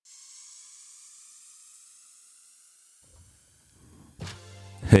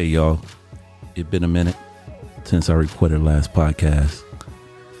Hey y'all, it's been a minute since I recorded last podcast.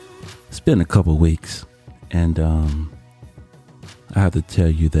 It's been a couple weeks, and I have to tell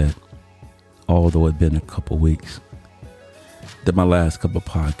you that although it's been a couple weeks, that my last couple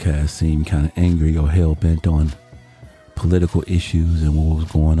podcasts seemed kind of angry or hell-bent on political issues and what was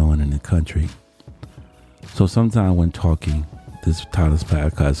going on in the country. So sometimes when talking, this title's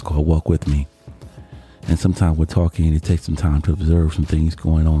podcast is called Walk With Me. And sometimes we're talking, it takes some time to observe some things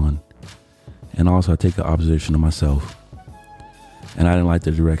going on. And also I take an observation of myself. And I didn't like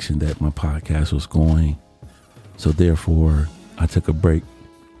the direction that my podcast was going. So therefore, I took a break.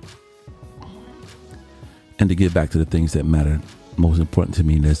 And to get back to the things that matter most important to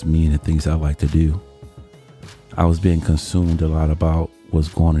me, that's me and the things I like to do. I was being consumed a lot about what's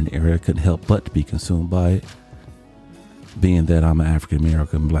going on in the area. I couldn't help but to be consumed by it. Being that I'm an African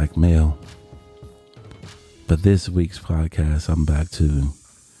American black male. But this week's podcast, I'm back to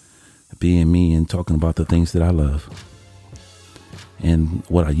being me and talking about the things that I love and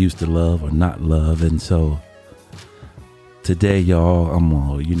what I used to love or not love. And so today, y'all,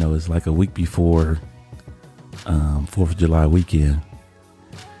 it's like a week before 4th of July weekend.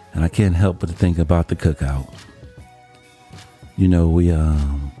 And I can't help but to think about the cookout. You know, we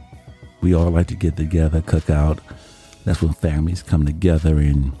all like to get together, cookout. That's when families come together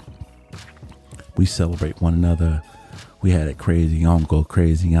and we celebrate one another. We had a crazy uncle,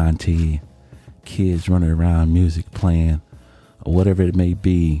 crazy auntie, kids running around, music playing, or whatever it may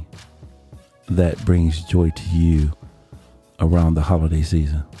be that brings joy to you around the holiday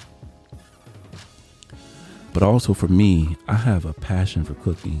season. But also for me, I have a passion for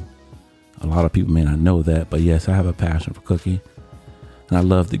cooking. A lot of people may not know that, but yes, I have a passion for cooking. And I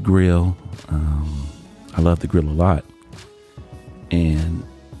love the grill. I love the grill a lot. And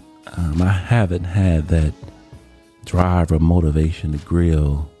I haven't had that drive or motivation to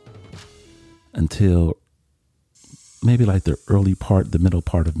grill until maybe like the middle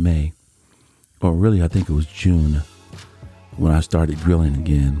part of May, or really I think it was June when I started grilling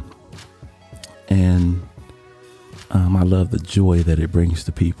again. And I love the joy that it brings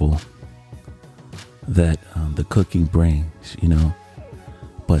to people, that the cooking brings, you know.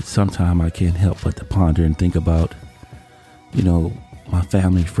 But sometimes I can't help but to ponder and think about, you know, my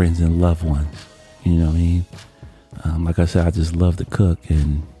family, friends, and loved ones. You know what I mean? Like I said, I just love to cook,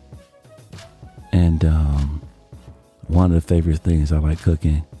 and one of the favorite things I like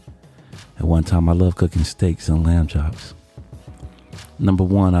cooking. At one time, I love cooking steaks and lamb chops. Number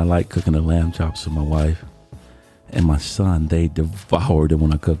one, I like cooking the lamb chops with my wife and my son. They devoured them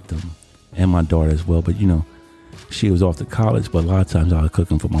when I cooked them, and my daughter as well. But you know, she was off to college, but a lot of times I was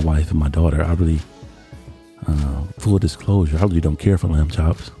cooking for my wife and my daughter. I really, full disclosure, I really don't care for lamb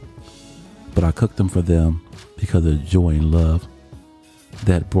chops, but I cooked them for them because of the joy and love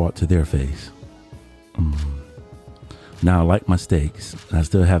that brought to their face. Now I like my steaks, and I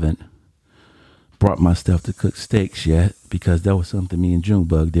still haven't brought myself to cook steaks yet, because that was something me and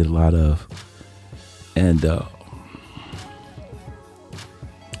Junebug did a lot of. And y'all,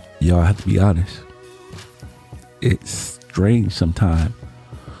 I have to be honest, it's strange sometimes.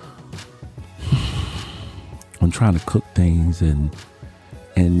 I'm trying to cook things and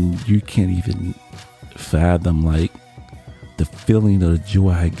you can't even fathom like the feeling of the joy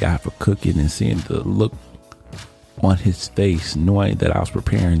I got for cooking and seeing the look on his face, knowing that I was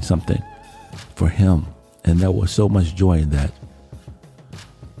preparing something for him, and there was so much joy in that.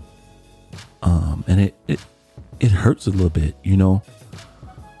 And it hurts a little bit, you know,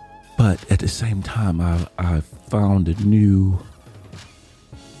 but at the same time, I found a new,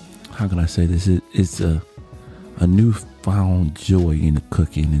 how can I say this? It's a newfound joy in the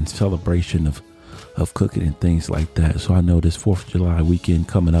cooking and celebration of cooking and things like that. So I know this 4th of July weekend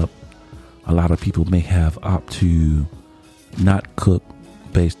coming up, a lot of people may have opted to not cook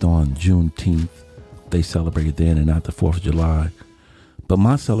based on Juneteenth. They celebrated then and not the 4th of July. But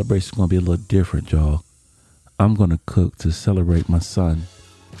my celebration is going to be a little different, y'all. I'm going to cook to celebrate my son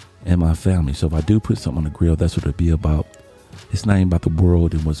and my family. So if I do put something on the grill, that's what it'll be about. It's not even about the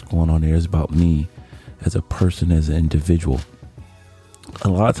world and what's going on there. It's about me as a person, as an individual. A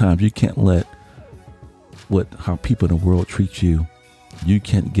lot of times you can't let how people in the world treat you, you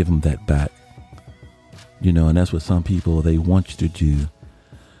can't give them that back. You know, and that's what some people, they want you to do.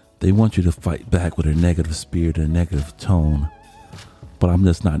 They want you to fight back with a negative spirit and a negative tone. But I'm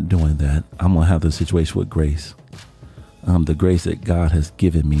just not doing that. I'm going to have the situation with grace. The grace that God has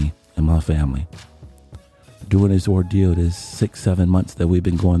given me and my family. During this ordeal, this 6-7 months that we've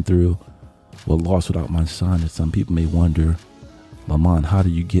been going through, well, lost without my son, and some people may wonder, Lamont, how do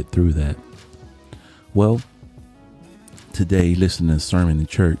you get through that? Well, today, listening to a sermon in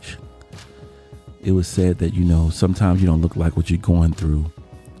church, it was said that, sometimes you don't look like what you're going through,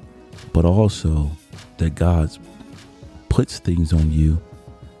 but also that God puts things on you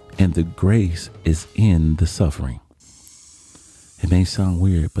and the grace is in the suffering. It may sound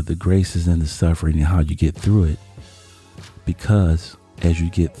weird, but the grace is in the suffering and how you get through it. Because as you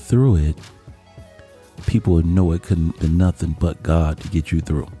get through it, people would know it couldn't be nothing but God to get you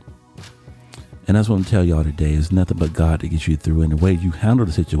through. And that's what I'm telling y'all today. It's nothing but God to get you through. And the way you handle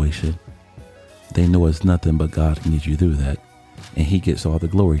the situation, they know it's nothing but God can get you through that. And he gets all the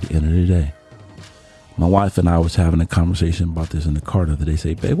glory at the end of the day. My wife and I was having a conversation about this in the car the other day.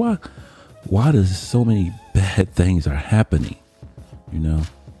 Say, babe, why does so many bad things are happening? And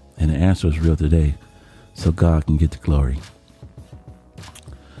the answer is real today. So God can get the glory.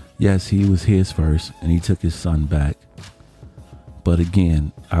 Yes, he was his first and he took his son back. But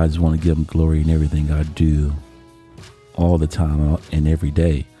again, I just want to give him glory in everything I do all the time and every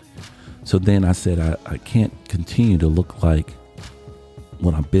day. So then I said, I can't continue to look like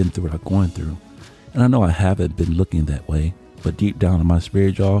what I've been through, what I'm going through. And I know I haven't been looking that way, but deep down in my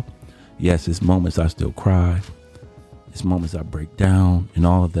spirit, y'all, yes, it's moments I still cry. It's moments I break down and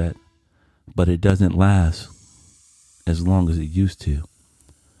all of that, but it doesn't last as long as it used to.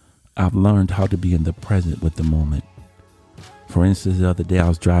 I've learned how to be in the present with the moment. For instance, the other day I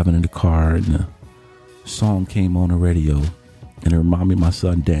was driving in the car and a song came on the radio and it reminded me of my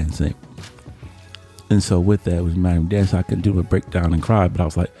son dancing. And so with that, it was my dance. I couldn't do a breakdown and cry, but I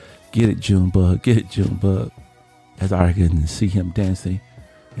was like, get it, Junebug, get it, Junebug. As I can see him dancing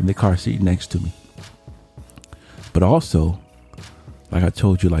in the car seat next to me. But also, like I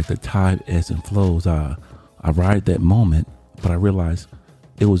told you, like the tide ebbs and flows. I ride that moment, but I realized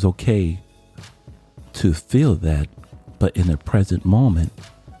it was okay to feel that. But in the present moment,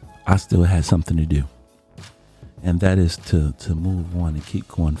 I still had something to do. And that is to move on and keep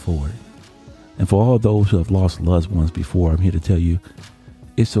going forward. And for all those who have lost loved ones before, I'm here to tell you,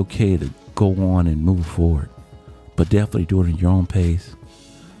 it's okay to go on and move forward. But definitely do it in your own pace.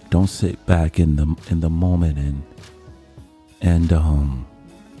 Don't sit back in the moment and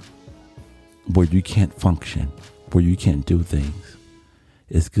where you can't function, where you can't do things.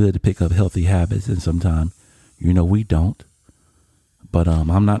 It's good to pick up healthy habits, and sometimes, we don't. But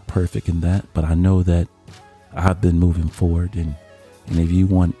I'm not perfect in that, but I know that I've been moving forward. And if you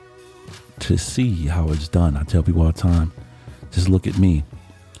want to see how it's done, I tell people all the time, just look at me.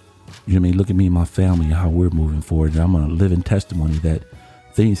 Look at me and my family and how we're moving forward. And I'm a living testimony that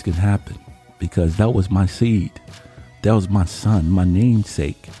things can happen because that was my seed. That was my son, my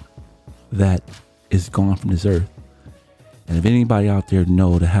namesake that is gone from this earth. And if anybody out there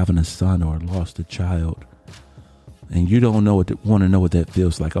know that having a son or lost a child and you don't want to know what that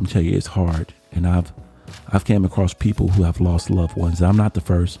feels like, I'm telling you, it's hard. And I've came across people who have lost loved ones. I'm not the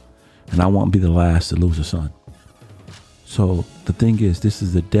first, and I won't be the last to lose a son. So the thing is, this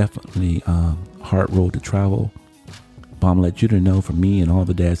is a definitely hard road to travel. But I'm going to let you know, for me and all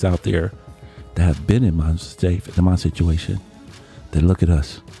the dads out there that have been in my state, in my situation, that look at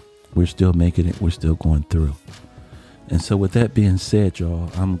us. We're still making it. We're still going through. And so with that being said,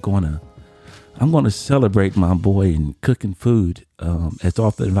 y'all, I'm going to celebrate my boy and cooking food as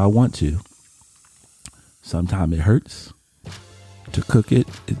often as I want to. Sometimes it hurts to cook it.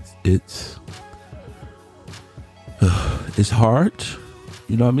 It's hard,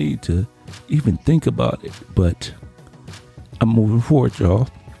 to even think about it. But I'm moving forward, y'all.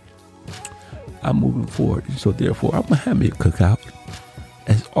 I'm moving forward. So therefore, I'm going to have me a cookout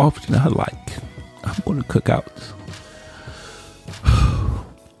as often as I like. I'm going to cook out.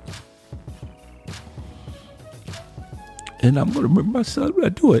 And I'm going to remember my son when I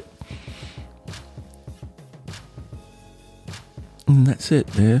do it. And that's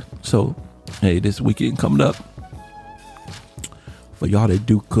it, man. So, hey, this weekend coming up. For y'all that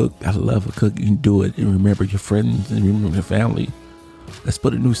do cook, I love a cook. You can do it and remember your friends and remember your family. Let's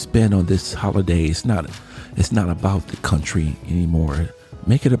put a new spin on this holiday. It's not about the country anymore.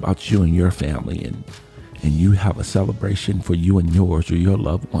 Make it about you and your family, and you have a celebration for you and yours or your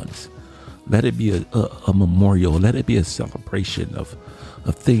loved ones. Let it be a memorial. Let it be a celebration of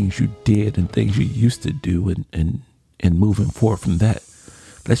things you did and things you used to do, and moving forward from that.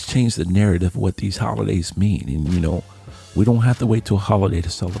 Let's change the narrative of what these holidays mean. And we don't have to wait till a holiday to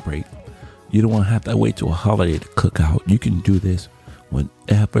celebrate. You don't have to wait till a holiday to cook out. You can do this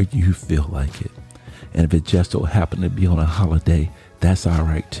whenever you feel like it. And if it just so happen to be on a holiday, that's all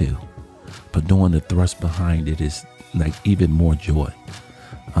right too. But knowing the thrust behind it is like even more joy.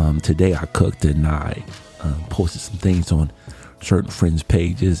 Today I cooked and I posted some things on certain friends'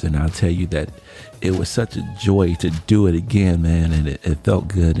 pages, and I'll tell you that it was such a joy to do it again, man, and it felt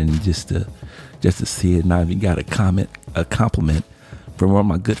good, and just to see it. And I even got a compliment from one of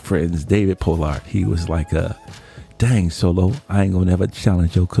my good friends, David Pollard. He was like, dang, Solo, I ain't gonna ever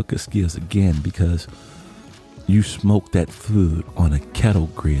challenge your cooking skills again, because you smoke that food on a kettle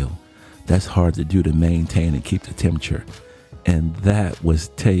grill. That's hard to do, to maintain and keep the temperature. And that was,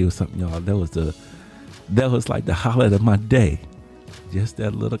 tell you something, y'all, that was like the highlight of my day. Just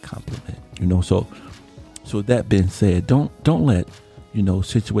that little compliment, So that being said, don't let,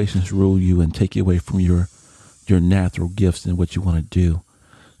 situations rule you and take you away from your natural gifts and what you want to do.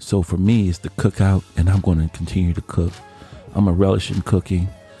 So for me, it's the cookout, and I'm going to continue to cook. I'm a relish in cooking.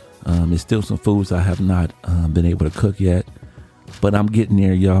 There's still some foods I have not been able to cook yet, but I'm getting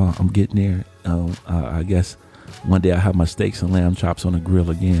there, y'all. I'm getting there. I guess one day I have my steaks and lamb chops on the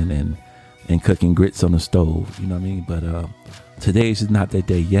grill again, and cooking grits on the stove. You know what I mean? But today's is not that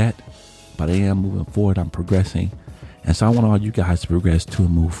day yet, but I am moving forward. I'm progressing, and so I want all you guys to progress too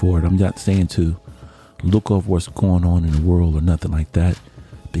and move forward. I'm not saying to look over what's going on in the world or nothing like that,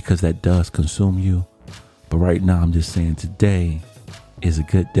 because that does consume you. But right now, I'm just saying today is a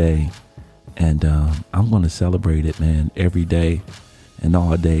good day, and I'm going to celebrate it, man, every day and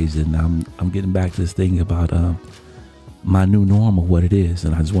all days. And I'm getting back to this thing about my new normal, what it is.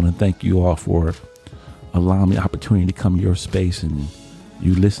 And I just want to thank you all for allowing me the opportunity to come to your space, and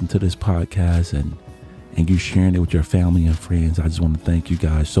you listen to this podcast, and you sharing it with your family and friends. I just want to thank you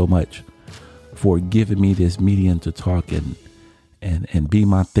guys so much for giving me this medium to talk and be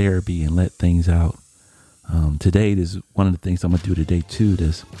my therapy and let things out. Today is one of the things I'm going to do today too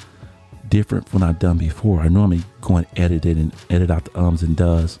that's different from what I've done before. I normally go and edit it and edit out the ums and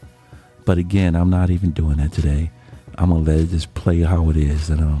does. But again, I'm not even doing that today. I'm going to let it just play how it is.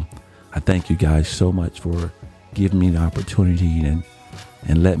 And I thank you guys so much for giving me the opportunity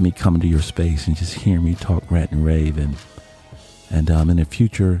and let me come into your space and just hear me talk, rant, and rave. And in the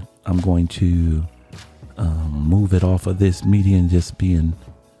future, I'm going to move it off of this medium just being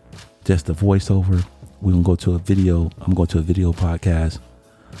just a voiceover. We're going to go to a video. I'm going to a video podcast.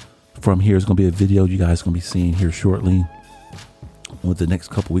 From here, it's going to be a video you guys are going to be seeing here shortly. With the next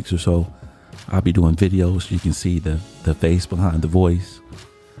couple weeks or so, I'll be doing videos so you can see the face behind the voice.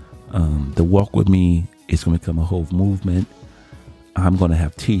 The walk with me is going to become a whole movement. I'm going to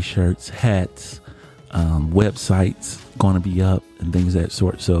have t-shirts, hats, websites going to be up and things of that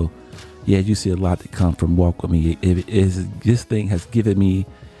sort. So yeah, you see a lot to come from Walk With Me. This thing has given me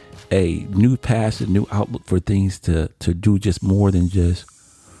a new passion, new outlook for things to do, just more than just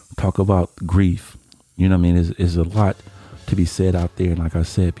talk about grief. You know what I mean? There's a lot to be said out there. And like I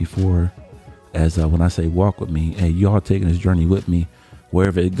said before, as when I say walk with me, hey, y'all taking this journey with me.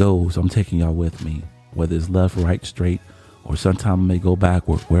 Wherever it goes, I'm taking y'all with me. Whether it's left, right, straight, or sometime I may go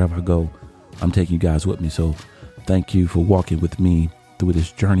backward. Wherever I go, I'm taking you guys with me. So thank you for walking with me through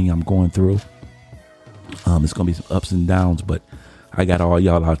this journey I'm going through. It's going to be some ups and downs, but I got all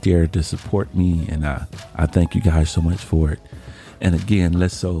y'all out there to support me, and I thank you guys so much for it. And again,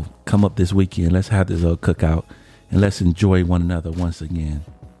 let's come up this weekend. Let's have this cookout, and let's enjoy one another once again.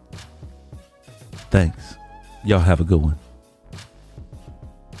 Thanks. Y'all have a good one.